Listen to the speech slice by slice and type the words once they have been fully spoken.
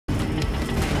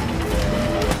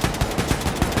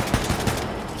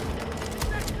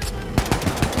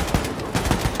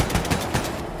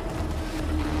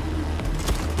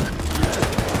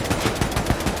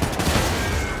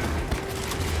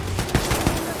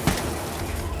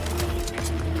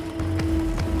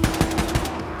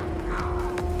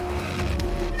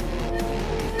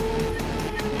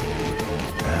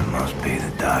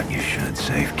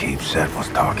Deathshead was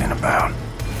talking about.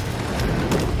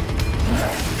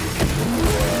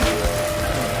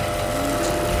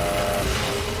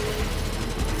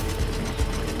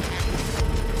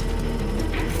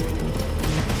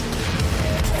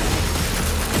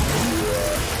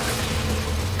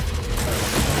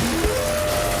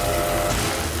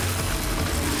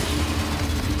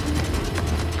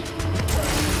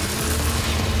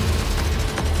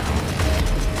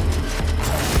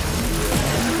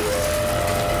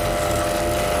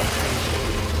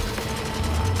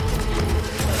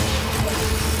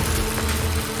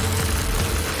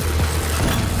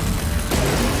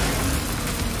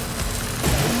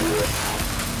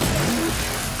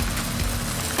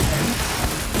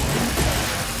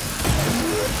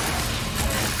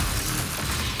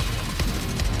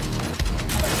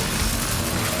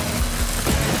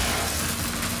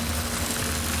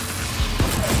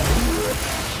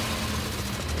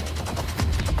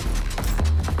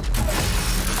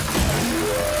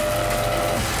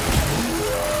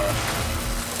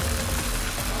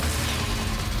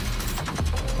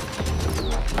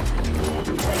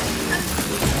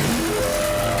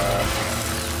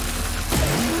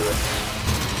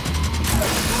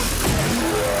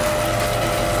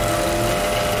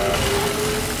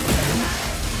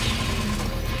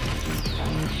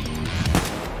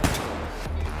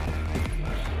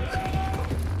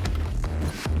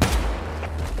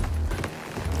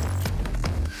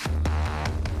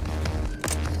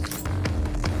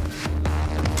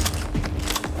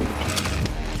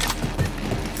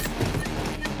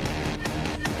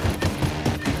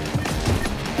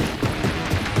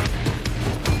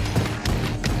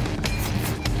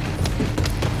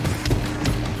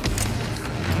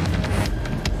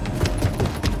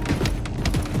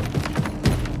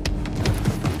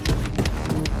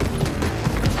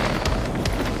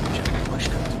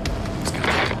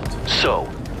 So,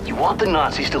 you want the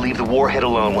Nazis to leave the warhead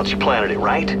alone once you planted it,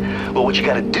 right? Well, what you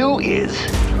gotta do is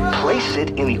place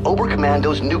it in the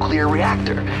Oberkommando's nuclear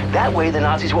reactor. That way the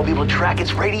Nazis won't be able to track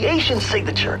its radiation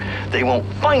signature. They won't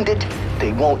find it,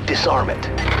 they won't disarm it.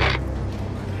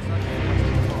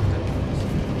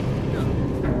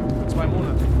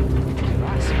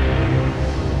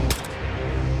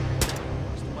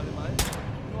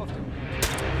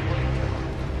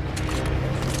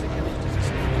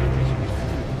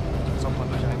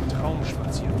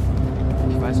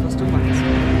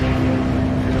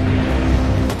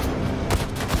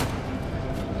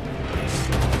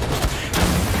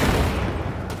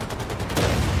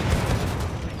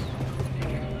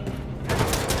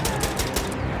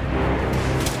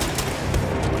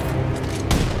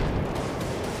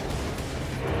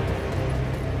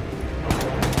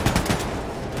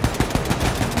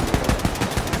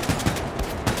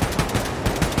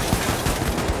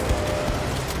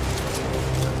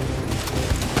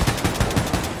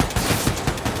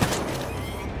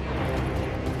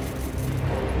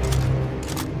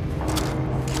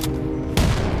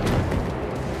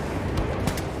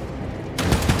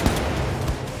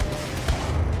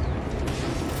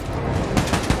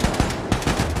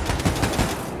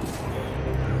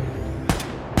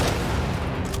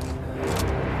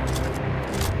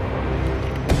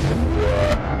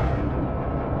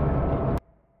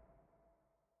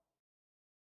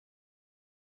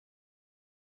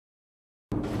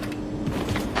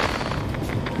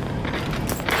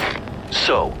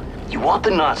 So, you want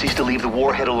the Nazis to leave the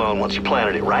warhead alone once you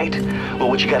planted it, right? Well,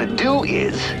 what you gotta do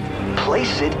is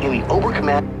place it in the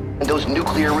Oberkommando's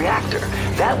nuclear reactor.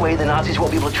 That way the Nazis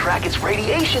won't be able to track its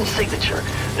radiation signature.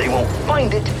 They won't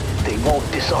find it, they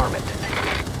won't disarm it.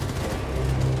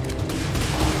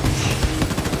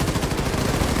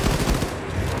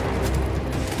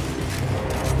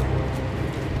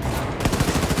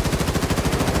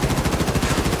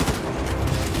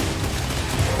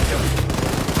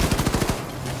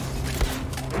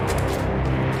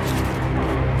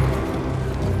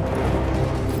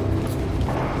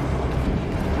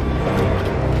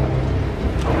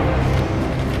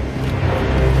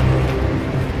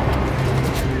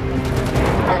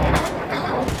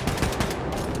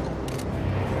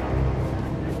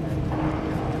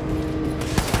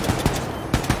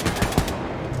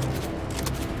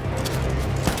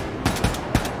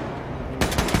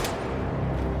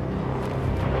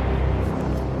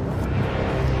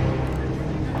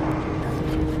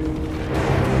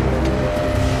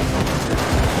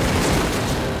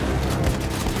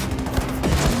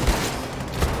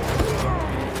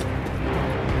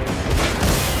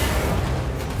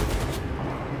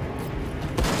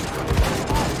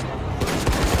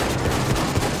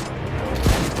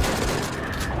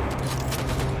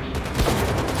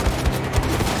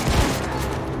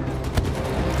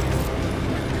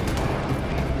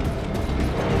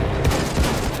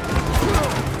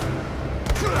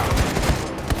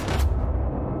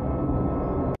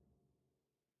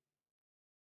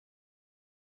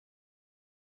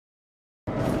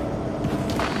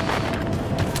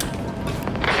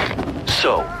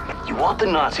 You want the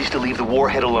Nazis to leave the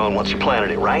warhead alone once you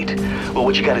planted it, right? Well,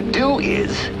 what you gotta do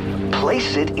is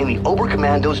place it in the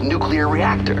Oberkommando's nuclear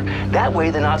reactor. That way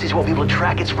the Nazis won't be able to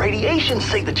track its radiation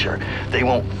signature. They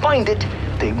won't find it,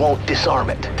 they won't disarm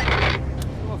it.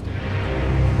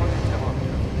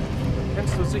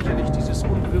 Kennst du sicherlich dieses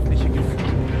unwirkliche Gefühl,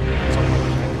 als ob man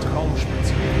durch einen Traum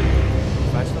spaziert.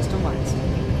 Ich weiß, was du meinst.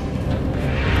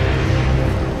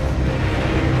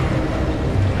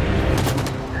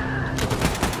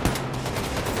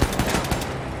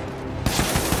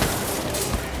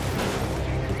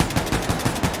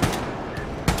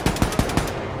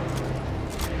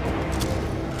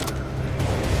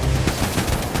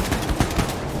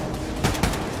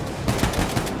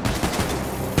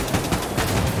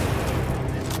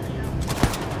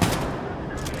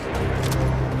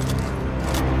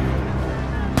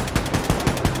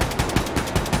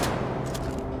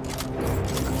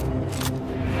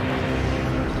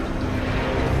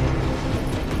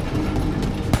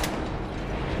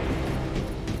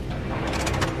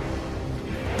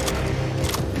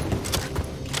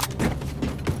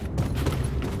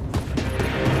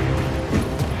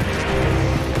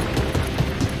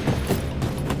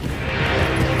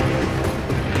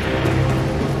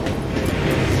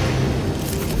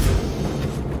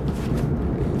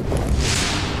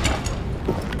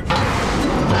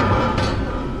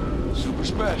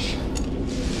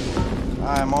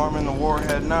 I'm arming the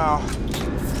warhead now.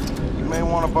 You may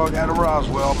want to bug out of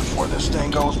Roswell before this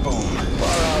thing goes boom.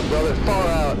 Far out, brother, far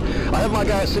out. I have my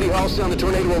guy at City Hall sound the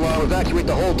tornado alarm, evacuate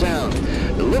the whole town.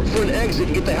 Look for an exit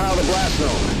and get the hell out of the blast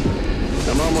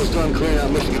zone. I'm almost done clearing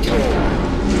out mission control.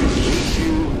 Meet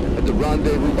you at the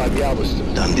rendezvous by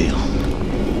Galveston. Done deal.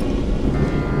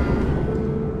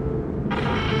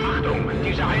 Achtung,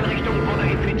 diese Einrichtung wurde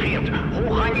infiltriert.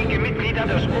 Hochrangige Mitglieder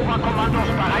des Oberkommandos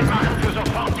bereit machen für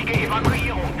sofortige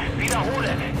Evakuierung. Wiederhole,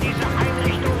 diese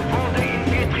Einrichtung wurde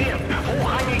infiltriert.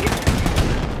 Hochrangige...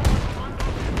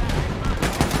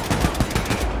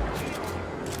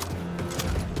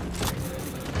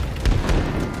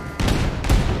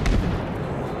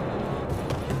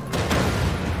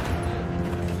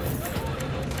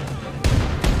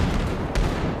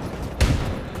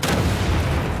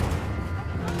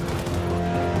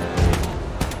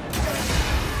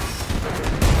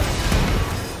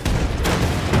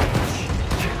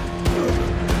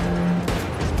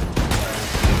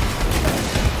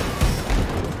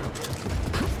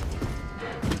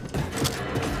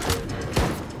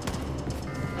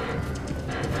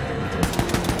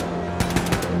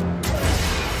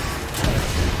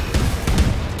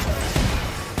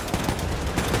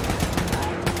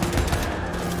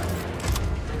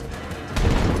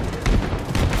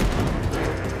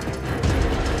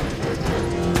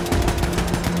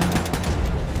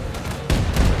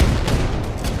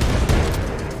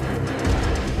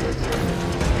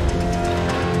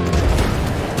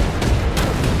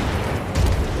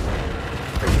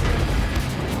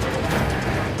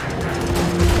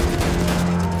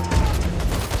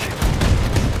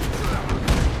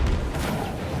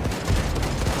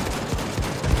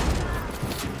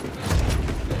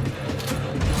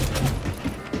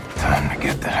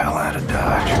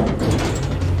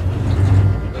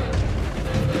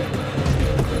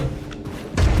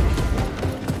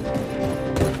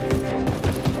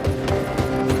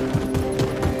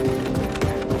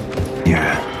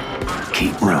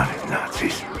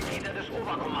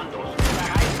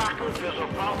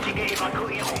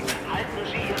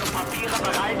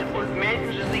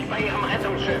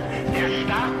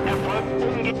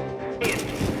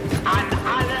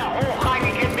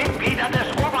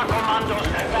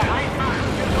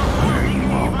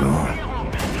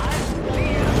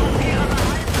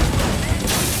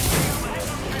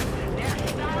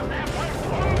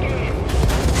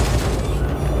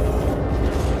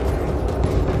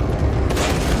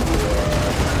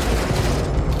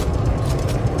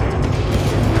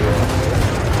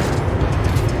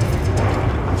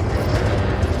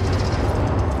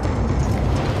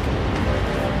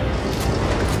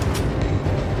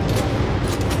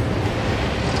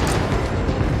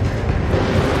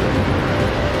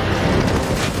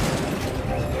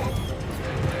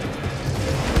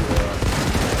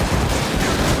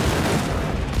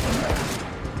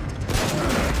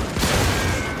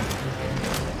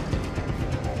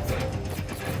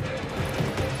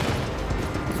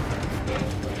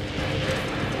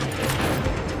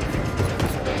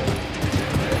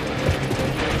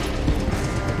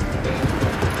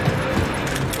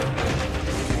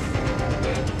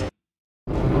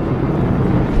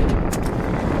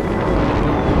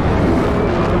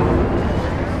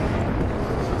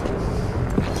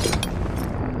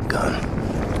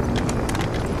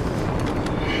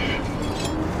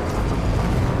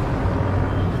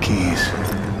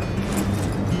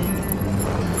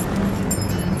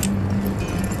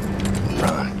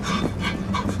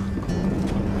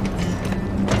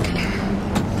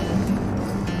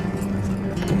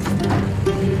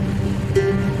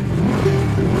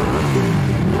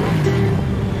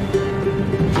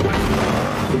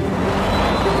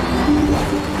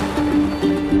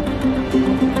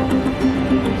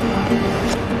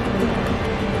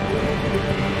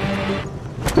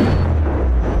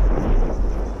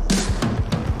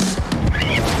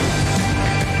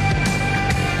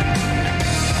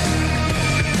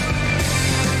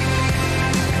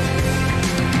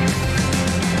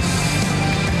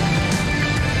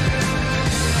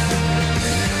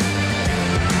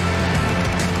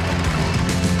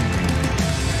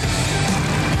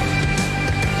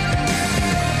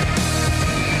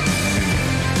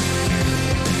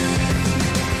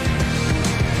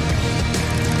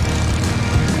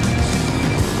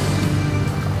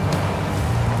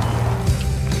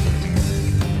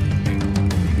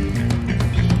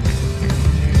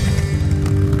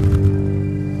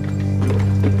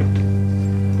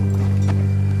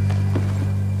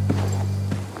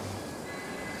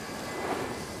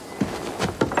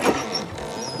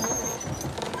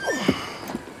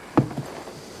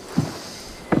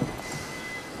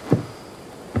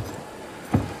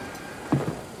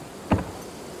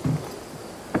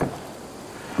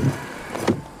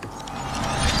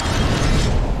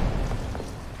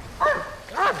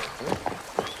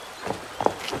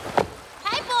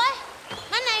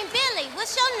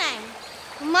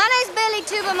 Billy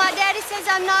too, but my daddy says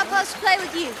I'm not supposed to play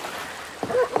with you.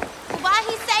 Why'd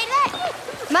he say that?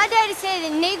 My daddy said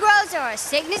that Negroes are a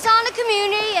sickness on the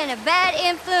community and a bad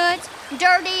influence,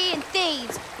 dirty and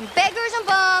thieves, and beggars and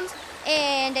bums,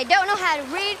 and they don't know how to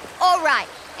read or write,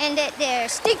 and that they're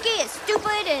stinky and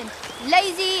stupid and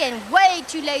lazy and way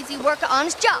too lazy to work an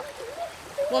honest job.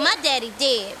 Well, my daddy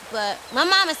did, but my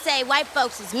mama say white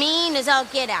folks is mean as all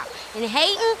get out, and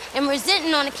hating and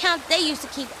resenting on account they used to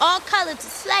keep all colors as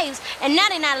slaves, and now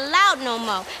they're not allowed no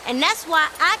more. And that's why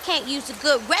I can't use the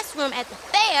good restroom at the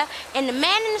fair, and the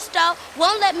man in the store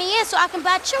won't let me in so I can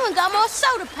buy chewing gum or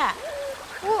soda pop.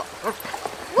 Well,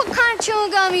 what kind of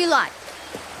chewing gum you like?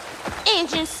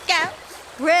 Indian Scout.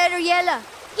 Red or yellow?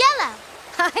 Yellow.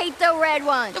 I hate the red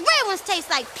ones. The red ones taste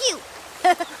like puke.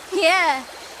 Yeah.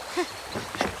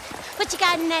 What you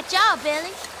got in that jar, Billy?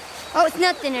 Oh, it's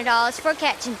nothing at all. It's for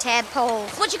catching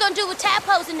tadpoles. What you gonna do with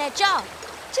tadpoles in that jar?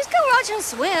 Just go watch them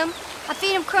swim. I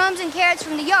feed them crumbs and carrots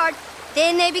from the yard.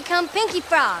 Then they become pinky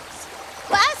frogs.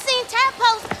 Well, I've seen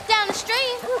tadpoles down the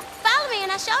stream. Follow me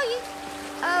and I'll show you.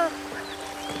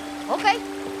 Okay.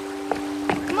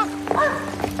 Come on.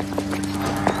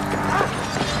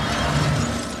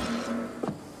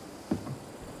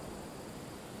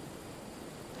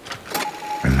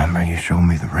 Remember you showed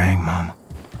me the ring, Mama?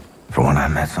 For when I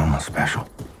met someone special?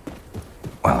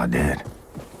 Well, I did.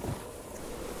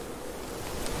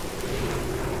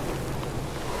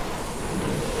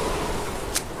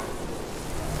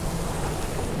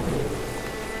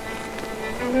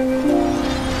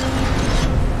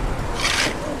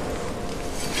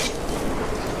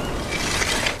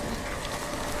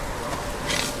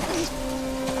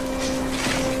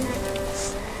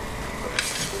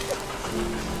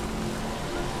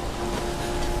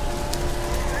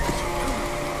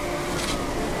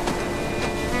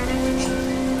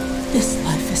 This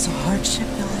life is a hardship,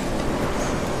 Billy.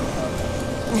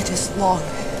 It is long,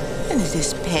 and it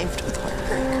is paved with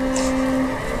heartbreak.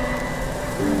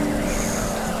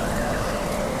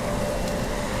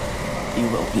 You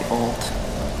will be old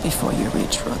before you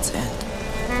reach road's end.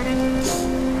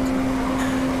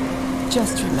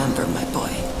 Just remember, my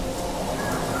boy,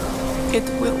 it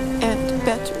will end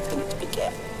better than it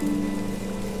began.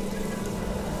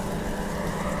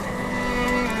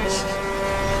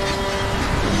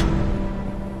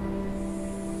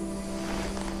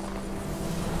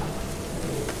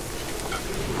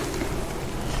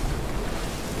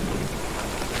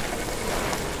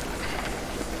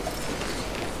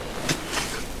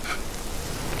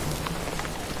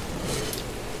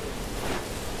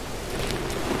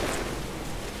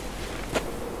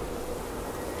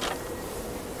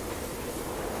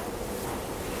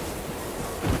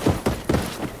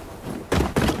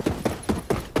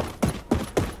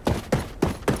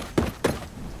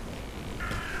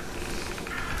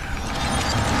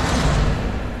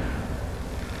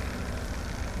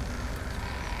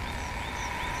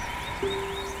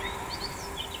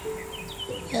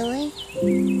 Billy?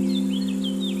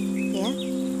 Yeah?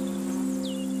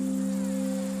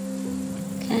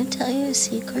 Can I tell you a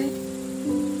secret?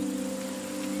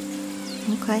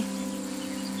 Okay.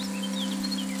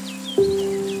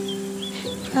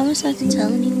 Promise not to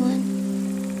tell anyone.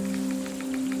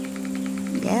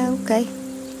 Yeah, okay.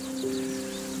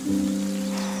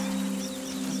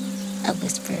 I'll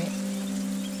whisper it.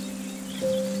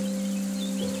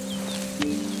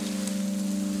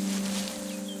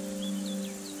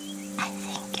 I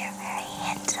think you're very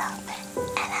handsome,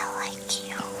 and I like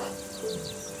you.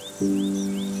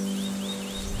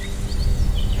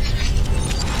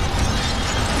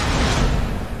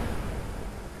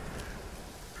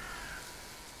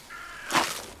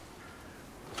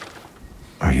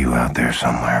 Are you out there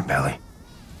somewhere, Billy?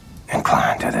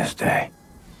 Inclined to this day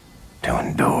to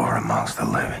endure amongst the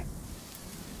living?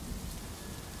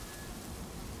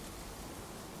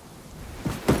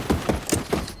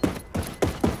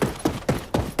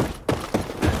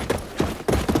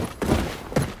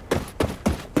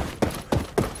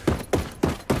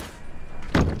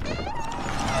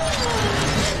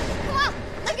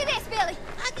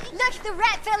 The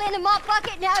rat fell into my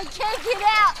pocket, now he can't get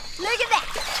out. Look at that.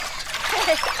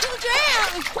 He'll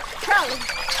drown. Probably.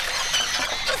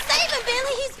 Well, save him,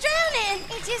 Billy. He's drowning.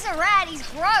 It's just a rat. He's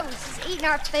gross. He's eating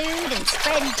our food and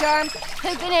spreading germs,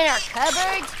 pooping in our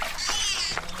cupboards.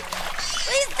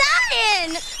 He's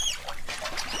dying.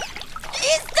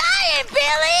 He's dying,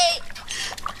 Billy.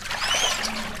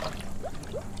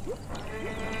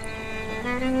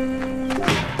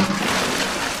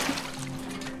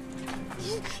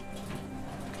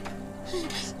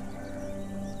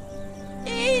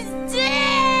 He's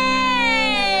dead!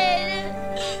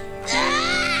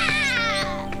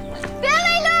 Ah! Billy!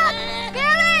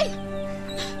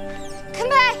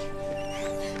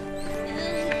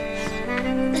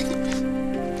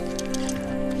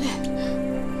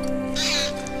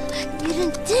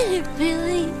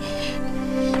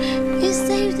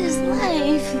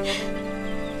 Oh,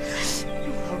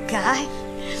 guy.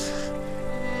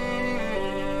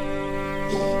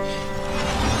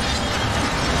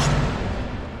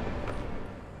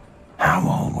 How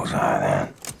old was I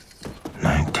then?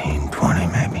 19, 20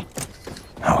 maybe?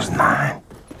 I was 9,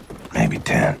 maybe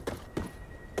 10.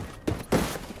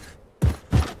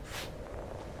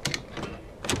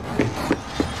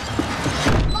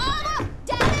 Mama!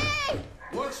 Daddy!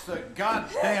 What's the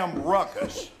goddamn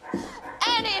ruckus?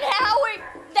 Annie and Howie,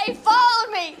 they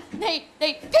followed me. They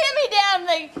pinned me down.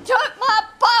 They took my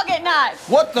pocket knife.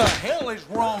 What the hell is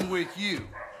wrong with you?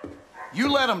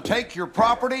 You let them take your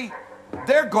property?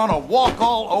 They're gonna walk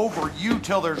all over you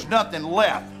till there's nothing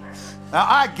left. Now,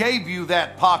 I gave you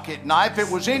that pocket knife. It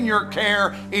was in your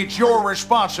care. It's your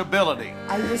responsibility.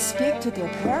 I will speak to their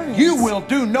parents. You will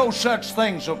do no such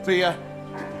thing, Sophia.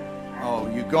 Oh,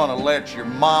 you gonna let your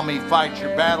mommy fight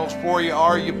your battles for you,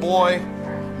 are you, boy?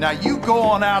 Now, you go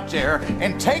on out there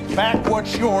and take back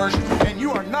what's yours, and you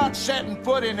are not setting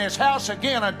foot in this house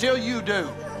again until you do.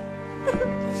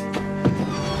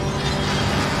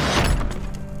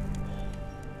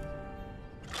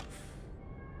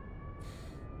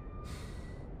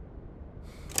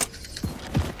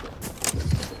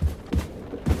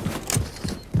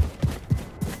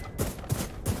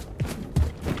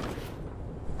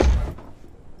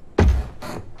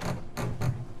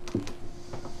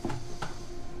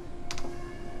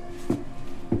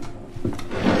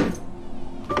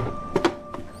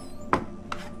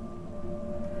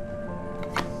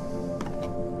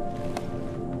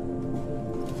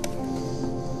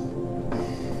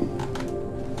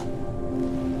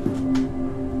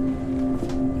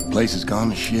 Place has gone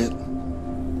to shit.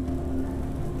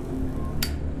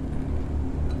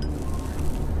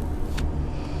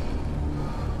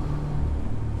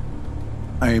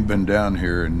 I ain't been down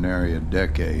here in nary a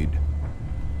decade.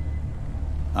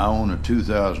 I own a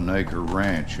 2,000-acre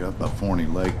ranch up by Forney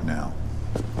Lake now.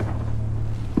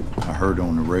 I heard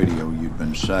on the radio you'd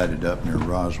been sighted up near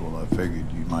Roswell. I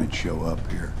figured you might show up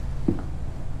here.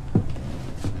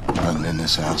 Running in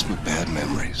this house with bad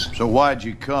memories. So why'd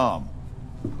you come?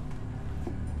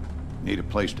 Need a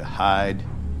place to hide?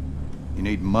 You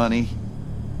need money?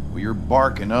 Well, you're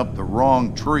barking up the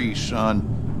wrong tree, son.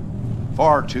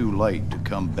 Far too late to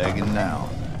come begging now.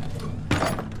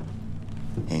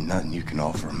 Ain't nothing you can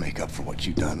offer to make up for what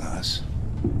you done to us.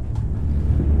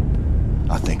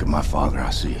 I think of my father, I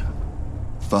see a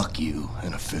fuck you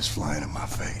and a fist flying in my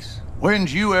face. When'd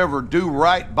you ever do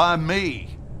right by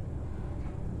me?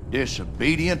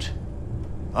 Disobedient,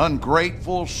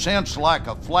 ungrateful, sense like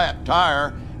a flat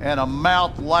tire, and a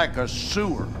mouth like a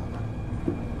sewer.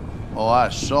 Oh, I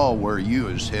saw where you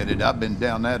was headed. I've been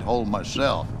down that hole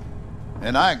myself.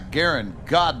 And I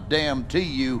guarantee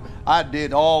you, I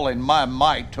did all in my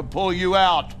might to pull you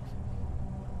out.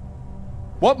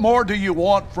 What more do you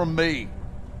want from me?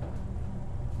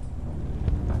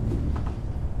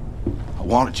 I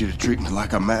wanted you to treat me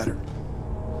like I mattered.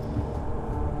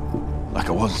 Like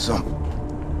I wasn't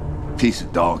some piece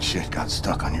of dog shit got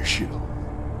stuck on your shoe.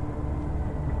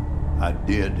 I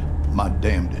did my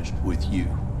damnedest with you.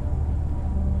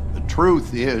 The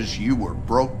truth is, you were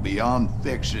broke beyond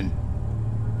fixing.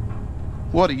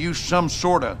 What are you, some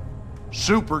sort of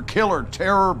super killer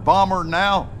terror bomber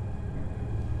now?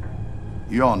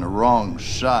 You're on the wrong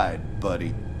side,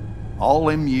 buddy. All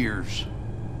them years,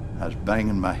 I was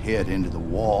banging my head into the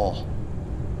wall,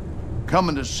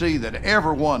 coming to see that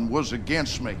everyone was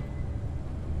against me.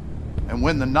 And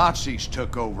when the Nazis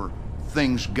took over,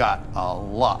 things got a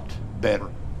lot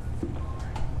better.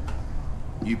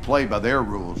 You play by their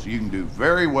rules, you can do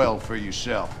very well for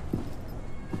yourself.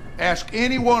 Ask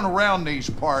anyone around these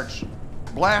parts.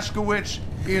 Blazkowicz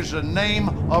is a name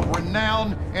of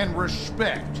renown and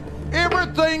respect.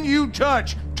 Everything you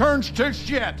touch turns to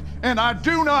shit, and I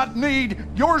do not need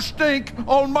your stink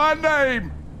on my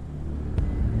name.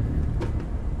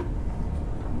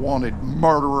 Wanted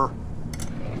murderer.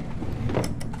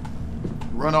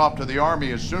 Run off to the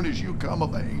army as soon as you come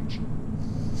of age.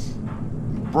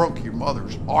 Broke your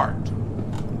mother's heart.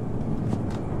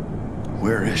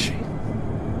 Where is she?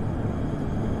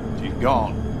 She's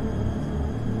gone.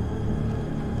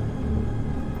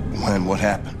 When? What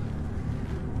happened?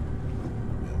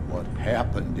 What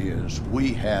happened is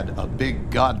we had a big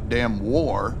goddamn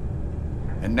war,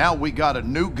 and now we got a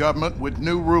new government with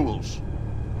new rules.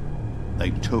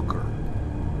 They took her.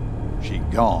 She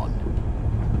gone.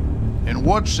 And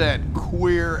what's that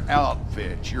queer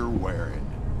outfit you're wearing?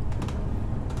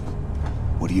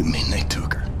 What do you mean they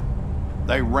took her?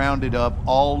 They rounded up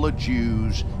all the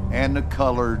Jews and the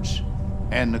coloreds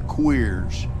and the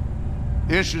queers.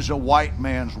 This is a white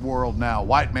man's world now.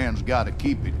 White man's got to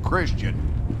keep it Christian.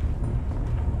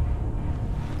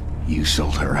 You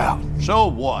sold her out. So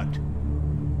what?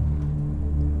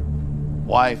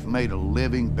 Wife made a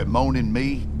living bemoaning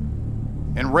me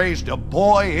and raised a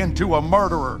boy into a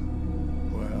murderer.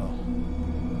 Well,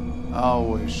 I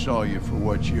always saw you for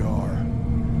what you are.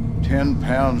 10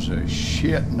 pounds of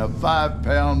shit in a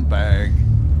 5-pound bag.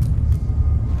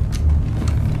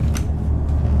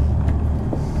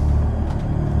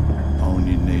 On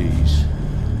your knees.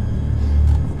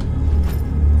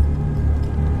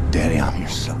 Daddy, I'm your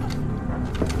son.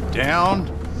 Down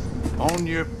on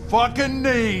your fucking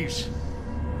knees.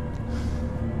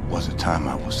 Was a time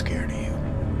I was scared of you.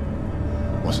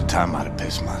 Was a time I'd have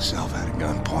pissed myself, had a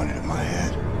gun pointed at my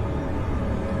head.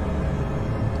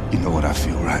 You know what I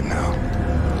feel right now?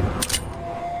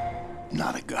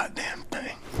 Not a goddamn